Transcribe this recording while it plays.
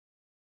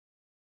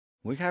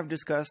We have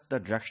discussed the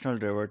directional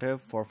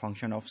derivative for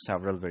function of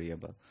several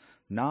variable.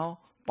 Now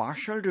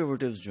partial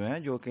derivatives जो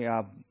हैं, जो कि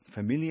आप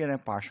familiar हैं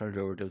partial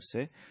derivatives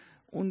से,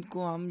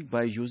 उनको हम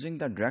by using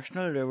the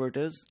directional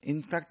derivatives,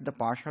 in fact the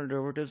partial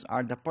derivatives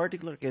are the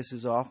particular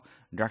cases of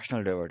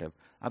directional derivative.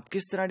 अब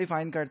किस तरह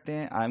define करते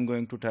हैं? I am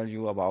going to tell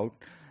you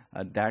about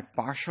that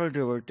partial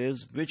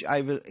derivatives which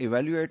I will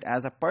evaluate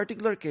as a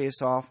particular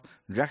case of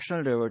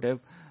directional derivative.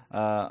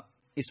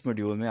 इस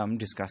module में हम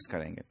discuss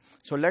करेंगे.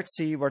 So let's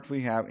see what we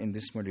have in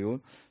this module.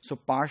 So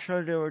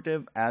partial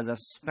derivative as a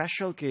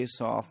special case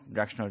of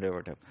directional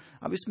derivative.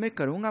 अब इसमें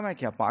करूंगा मैं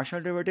क्या?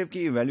 Partial derivative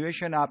की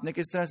इवैल्यूएशन आपने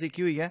किस तरह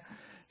सीखी हुई है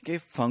कि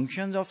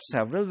फंक्शंस ऑफ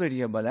सेवरल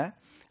वेरिएबल है.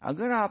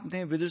 अगर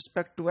आपने विद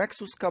रिस्पेक्ट टू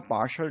एक्स उसका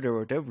partial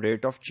derivative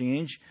rate of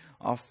change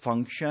of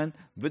function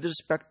with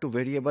respect two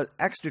variable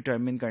x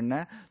determine करना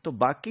है, तो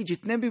बाकी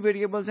जितने भी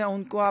वेरिएबल्स हैं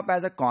उनको आप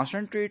एज अ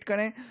कांस्टेंट ट्रीट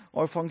करें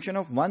और फंक्शन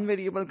ऑफ वन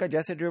वेरिएबल का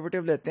जैसे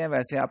डेरिवेटिव लेते हैं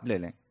वैसे आप ले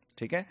लें.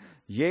 ठीक है,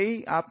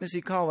 यही आपने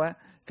सीखा हुआ है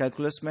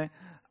कैलकुलस में.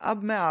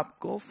 अब मैं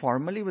आपको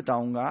फॉर्मली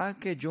बताऊंगा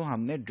कि जो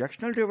हमने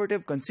डायरेक्शनल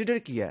डेरिवेटिव कंसीडर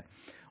किया है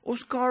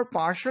उसका और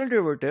पार्शियल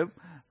डेरिवेटिव,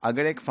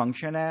 अगर एक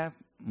फंक्शन है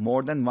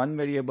मोर देन वन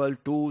वेरिएबल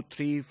 2,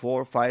 3,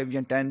 4, 5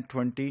 या 10,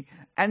 20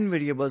 n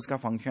वेरिएबल्स का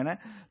फंक्शन है,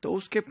 तो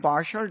उसके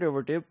partial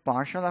derivative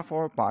partial F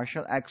over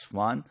partial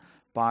x1,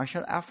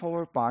 partial F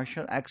over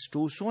partial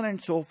x2, so on and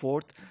so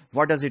fourth.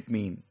 What does it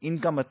mean?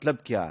 इनका मतलब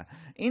क्या है?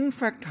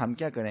 इनफैक्ट हम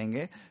क्या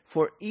करेंगे,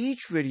 for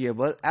each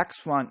variable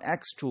x1,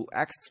 x2,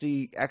 x3,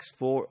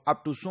 x4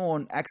 up to so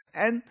on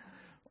xn,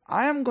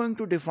 I am going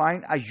to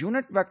define a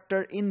unit vector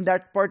in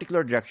that particular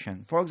direction.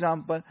 For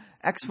example,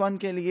 x1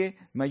 के लिए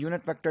मैं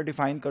unit vector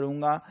define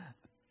करूंगा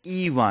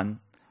e1,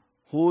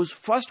 whose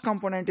first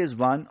component is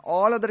 1,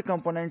 all other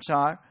components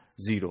are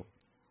 0.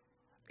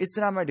 इस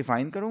तरह मैं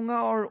define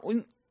करूंगा और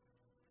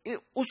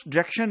उस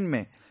direction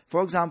में,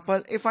 for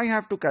example, if I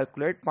have to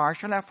calculate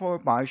partial f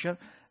over partial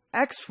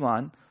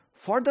x1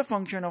 for the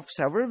function of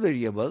several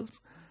variables,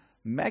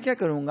 मैं क्या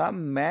करूंगा,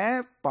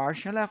 मैं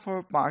पार्शियल एफ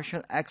और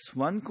पार्शियल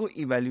x1 को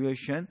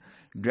इवेल्युएशन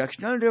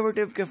डायरेक्शनल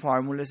डेरिवेटिव के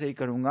फॉर्मूले से ही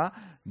करूंगा,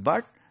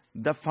 but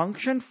the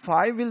function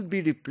 5 will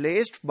be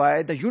replaced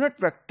by the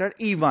unit vector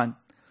e1.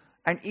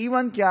 And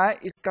e1 क्या है?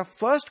 इसका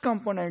फर्स्ट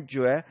कंपोनेंट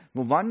जो है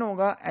वो 1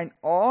 होगा and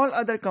all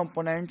other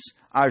components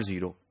are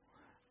 0.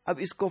 अब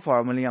इसको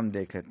फॉर्मली हम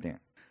देख लेते हैं.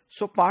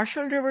 सो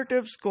पार्शियल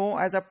डेरिवेटिव्स को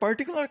as a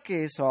particular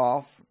case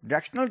of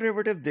directional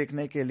derivative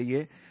देखने के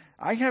लिए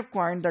I have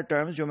coined the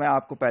terms जो मैं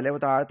आपको पहले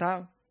बता रहा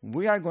था.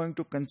 We are going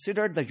to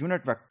consider the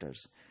unit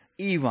vectors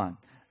e1.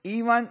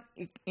 e1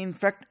 in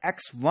fact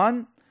x1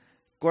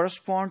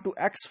 correspond to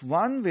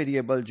x1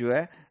 variable जो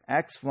है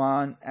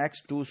x1,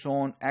 x2, so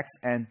on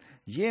xn.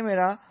 ये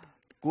मेरा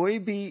कोई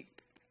भी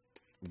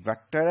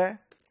वेक्टर है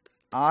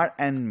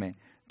Rn में,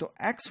 तो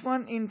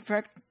x1 in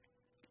fact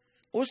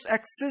उस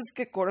एक्सिस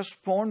के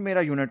कोरस्पॉन्ड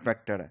मेरा यूनिट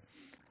वेक्टर है.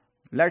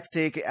 लेट्स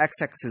से कि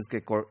x एक्सिस के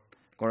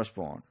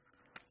कोरस्पॉन्ड.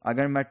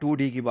 अगर मैं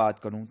 2D की बात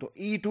करूं तो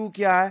E2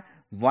 क्या है?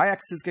 Y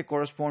एक्सिस के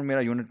कोरस्पॉन्ड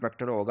मेरा यूनिट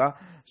वेक्टर होगा.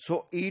 सो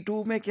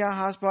E2 में क्या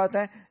खास बात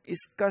है?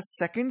 इसका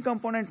सेकंड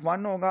कंपोनेंट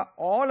 1 होगा,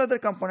 all other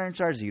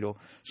components are 0,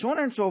 so on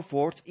and so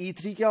fourth.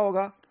 E3 क्या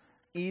होगा?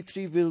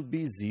 E3 will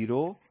be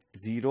 0,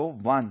 0,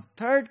 1.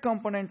 Third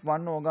component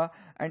 1 होगा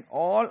and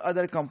all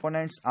other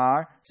components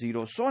are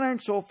 0, so on and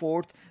so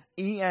fourth.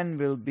 En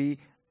will be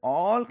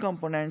all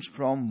components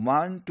from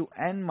 1 to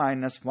n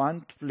minus 1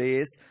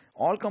 place,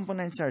 all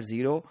components are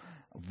 0.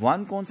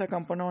 1 कौन सा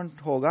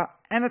component होगा?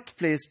 nth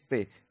place पे,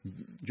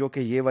 जो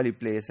कि ये वाली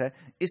place है,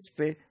 इस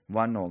पे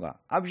 1 होगा.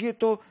 अब ये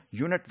तो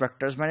यूनिट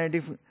वेक्टर्स मैंने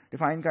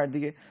डिफाइन कर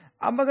दिए.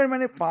 अब अगर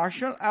मैंने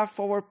partial F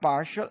over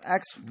partial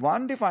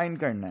x1 define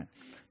करना है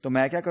तो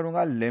मैं क्या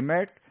करूंगा?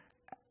 Limit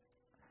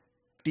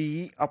t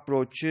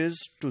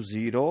approaches to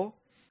 0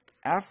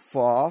 f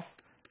of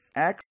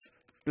x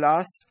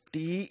plus t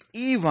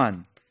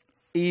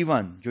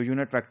e1 जो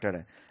यूनिट वेक्टर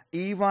है,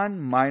 e1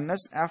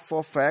 minus F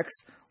of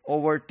x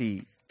over t,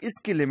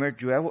 इसकी लिमिट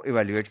जो है वो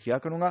इवेल्युएट किया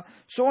करूंगा,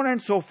 so on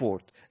and so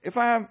fourth.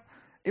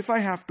 If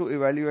I have to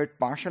evaluate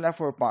partial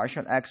F और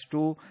partial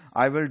x2,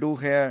 I will do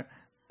here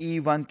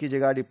e1 की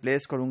जगह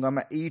रिप्लेस करूंगा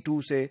मैं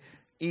e2 से,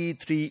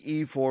 e3,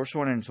 e4, so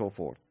on and so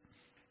fourth.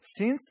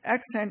 Since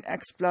x and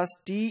x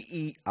plus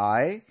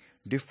tei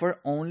differ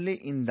only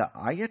in the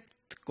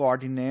ith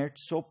coordinate,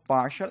 so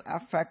partial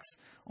fx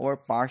over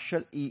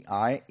partial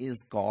ei is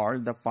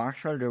called the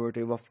partial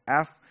derivative of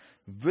f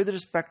with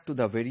respect to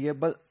the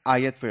variable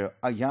ith.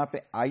 यहाँ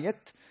पे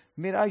ith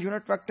मेरा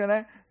unit vector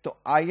है, तो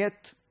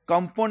ith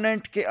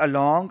component के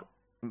along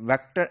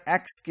vector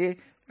x के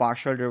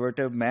partial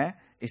derivative मैं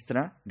इस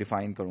तरह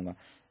डिफाइन करूंगा.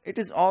 It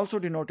is also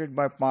denoted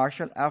by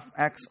partial F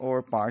x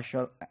और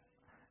पार्शियल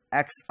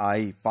एक्स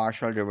आई,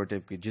 पार्शियल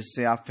डेरिवेटिव की,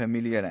 जिससे आप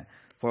फेमिलियर हैं.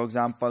 For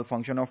example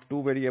function of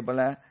 2 variable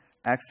है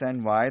x एंड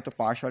y, तो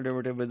partial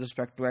derivative with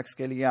respect to x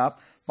के लिए आप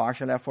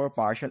पार्शियल एफ और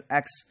पार्शियल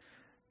x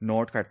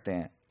नोट करते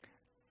हैं,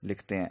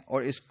 लिखते हैं,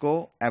 और इसको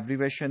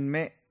एब्रीवेशन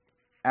में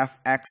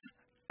एफ एक्स,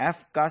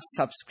 एफ का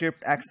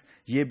सबस्क्रिप्ट x,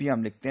 ये भी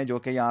हम लिखते हैं, जो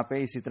कि यहाँ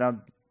पे इसी तरह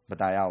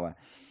बताया हुआ है.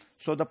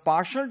 So the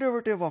partial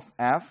derivative of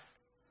f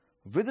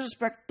with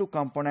respect to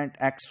component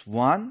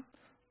x1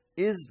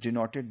 is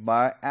denoted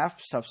by f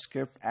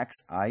subscript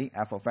xi,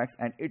 f of x,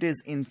 and it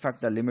is in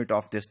fact the limit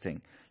of this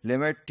thing.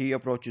 Limit t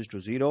approaches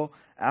to 0,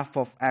 f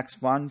of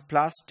x1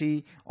 plus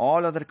t,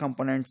 all other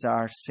components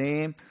are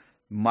same,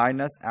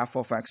 minus f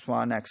of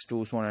x1,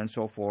 x2, so on and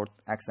so forth,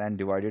 xn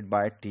divided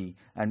by t.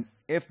 And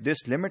if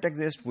this limit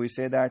exists, we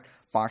say that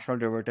partial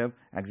derivative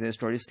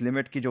exists, और इस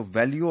limit की जो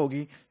value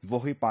होगी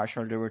वही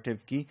partial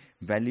derivative की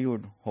value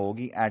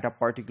होगी at a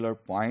particular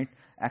point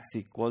x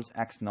equals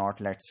x naught,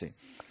 let's say.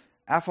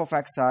 F of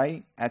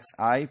xi,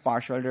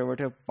 partial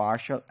derivative,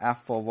 partial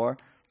f over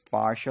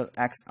partial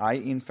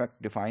xi in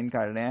fact define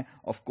कर रहे हैं.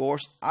 Of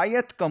course,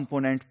 ith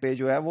component पे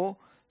जो है वो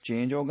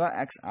change होगा,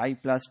 xi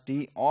plus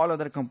t, all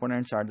other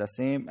components are the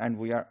same, and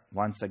we are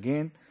once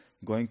again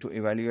going to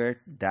evaluate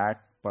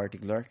that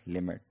particular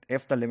limit.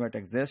 If the limit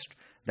exists,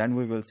 then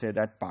we will say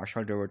that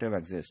partial derivative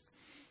exists.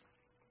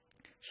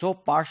 So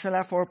partial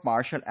f or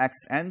partial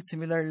xn,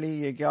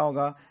 similarly ये क्या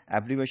होगा,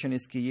 abbreviation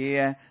इसकी ये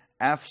है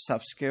f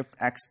subscript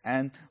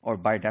xn,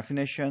 और by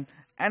definition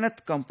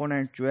nth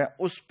component जो है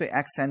उस पे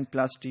xn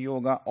plus t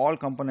होगा. All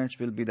components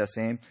will be the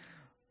same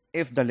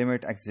if the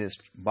limit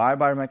exists. बार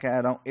बार मैं कह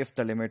रहा हूं if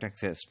the limit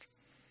exists.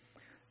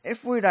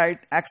 If we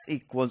write x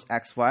equals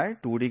xy,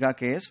 2D का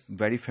case,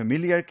 very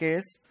familiar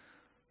case,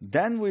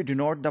 then we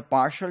denote the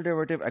partial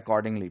derivative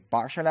accordingly.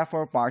 Partial f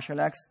और partial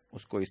x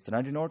उसको इस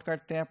तरह denote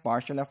करते हैं,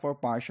 partial f और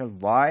partial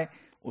y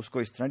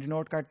उसको इस तरह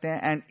denote करते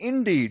हैं, and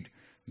indeed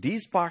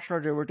these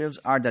partial derivatives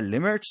are the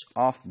limits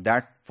of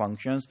that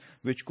functions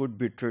which could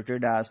be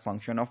treated as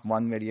function of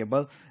one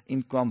variable.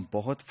 इनको हम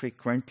बहुत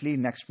frequently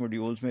next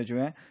modules में जो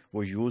है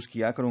वो use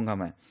किया करूंगा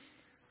मैं.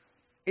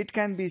 It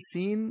can be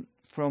seen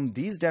from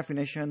these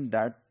definition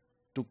that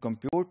to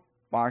compute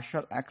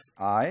partial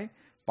xi,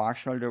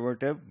 partial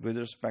derivative with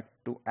respect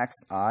to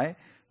xi,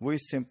 we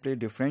simply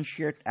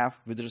differentiate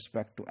f with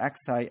respect to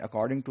xi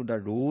according to the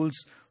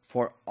rules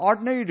for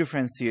ordinary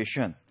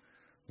differentiation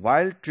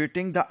while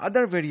treating the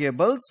other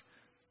variables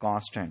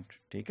constant.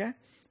 ठीक है,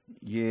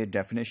 ये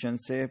definition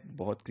से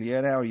बहुत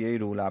clear है और यही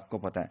rule आपको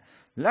पता है.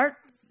 Let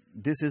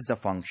this is the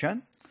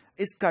function.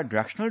 इसका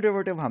directional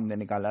derivative हमने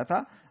निकाला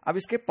था, अब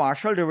इसके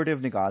partial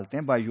derivative निकालते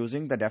हैं by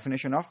using the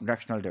definition of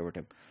directional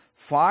derivative.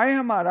 Phi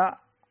हमारा,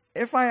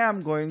 if I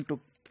am going to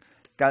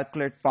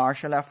calculate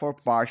partial f और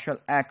partial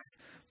x,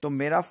 तो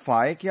मेरा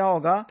phi क्या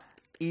होगा,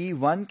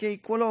 E1 के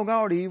equal होगा,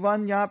 और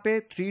E1 यहाँ पे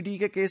 3D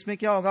के केस में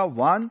क्या होगा,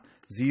 1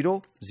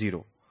 0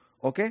 0.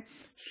 ओके,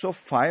 सो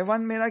phi 1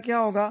 मेरा क्या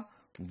होगा,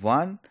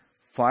 1,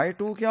 phi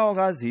 2 क्या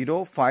होगा,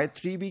 0, phi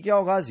 3 भी क्या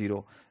होगा,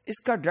 0.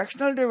 इसका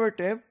डायरेक्शनल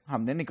डेरिवेटिव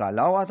हमने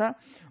निकाला हुआ था,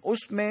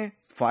 उसमें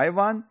phi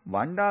 1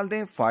 1 डाल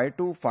दें, phi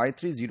 2 phi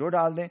 3 0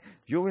 डाल दें,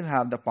 you will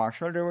have the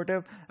partial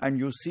derivative, and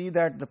you see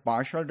that the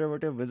partial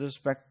derivative with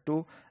respect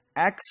to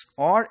x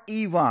or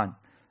E1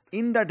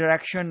 in the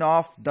direction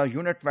of the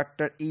unit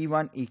vector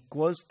E1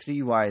 equals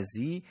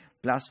 3yz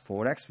plus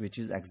 4x, which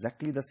is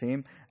exactly the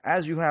same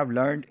as you have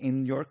learned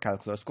in your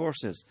calculus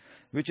courses,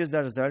 which is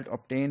the result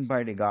obtained by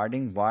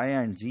regarding y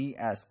and z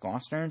as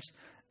constants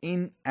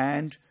in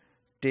and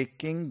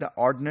taking the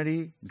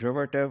ordinary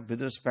derivative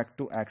with respect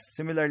to x.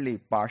 Similarly,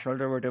 partial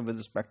derivative with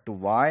respect to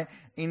y,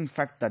 in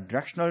fact the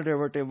directional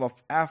derivative of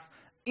f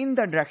in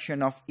the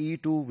direction of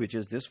E2, which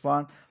is this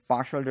one,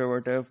 partial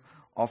derivative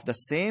of the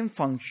same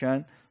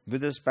function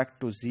with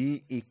respect to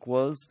z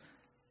equals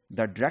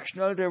the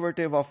directional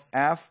derivative of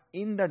f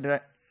in the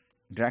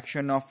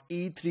direction of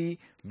E3,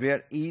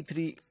 where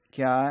E3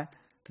 क्या है,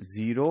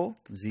 0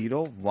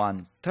 0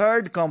 1,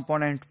 third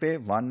component पे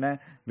 1 है,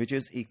 which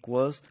is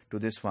equals to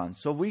this one.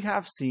 So we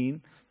have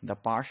seen the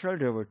partial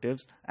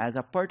derivatives as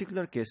a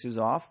particular cases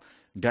of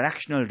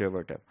directional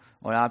derivative.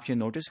 और आप ये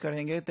notice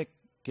करेंगे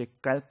कि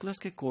calculus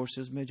के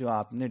courses में जो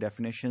आपने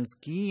definitions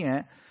की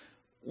हैं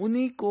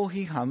उन्हीं को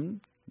ही हम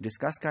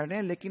डिस्कस कर रहे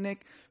हैं, लेकिन एक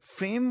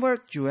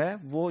फ्रेमवर्क जो है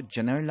वो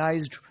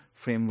जनरलाइज्ड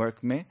फ्रेमवर्क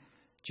में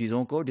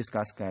चीज़ों को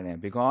डिस्कस कर रहे हैं,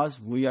 because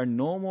we are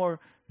no more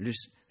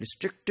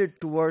restricted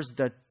towards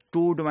the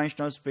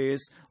 2-dimensional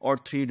space or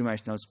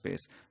 3-dimensional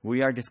space.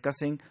 We are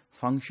discussing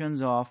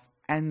functions of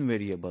n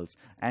variables,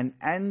 and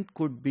n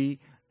could be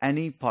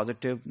any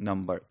positive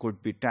number,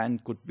 could be 10,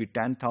 could be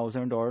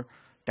 10,000 or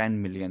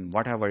 10 million,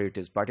 whatever it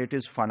is, but it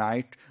is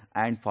finite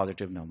and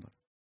positive number.